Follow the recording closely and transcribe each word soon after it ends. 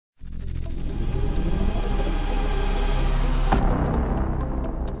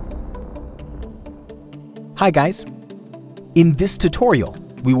Hi guys! In this tutorial,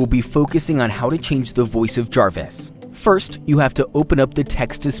 we will be focusing on how to change the voice of Jarvis. First, you have to open up the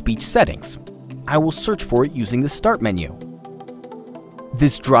text-to-speech settings. I will search for it using the Start menu.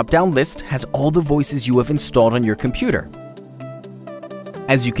 This drop-down list has all the voices you have installed on your computer.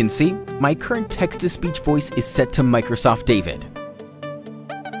 As you can see, my current text-to-speech voice is set to Microsoft David.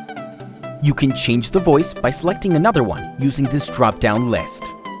 You can change the voice by selecting another one using this drop-down list.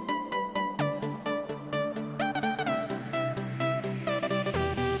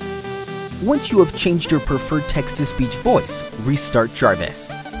 Once you have changed your preferred text-to-speech voice, restart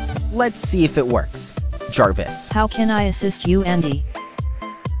Jarvis. Let's see if it works. Jarvis. How can I assist you, Andy?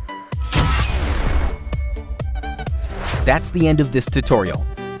 That's the end of this tutorial.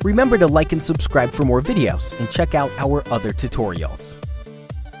 Remember to like and subscribe for more videos and check out our other tutorials.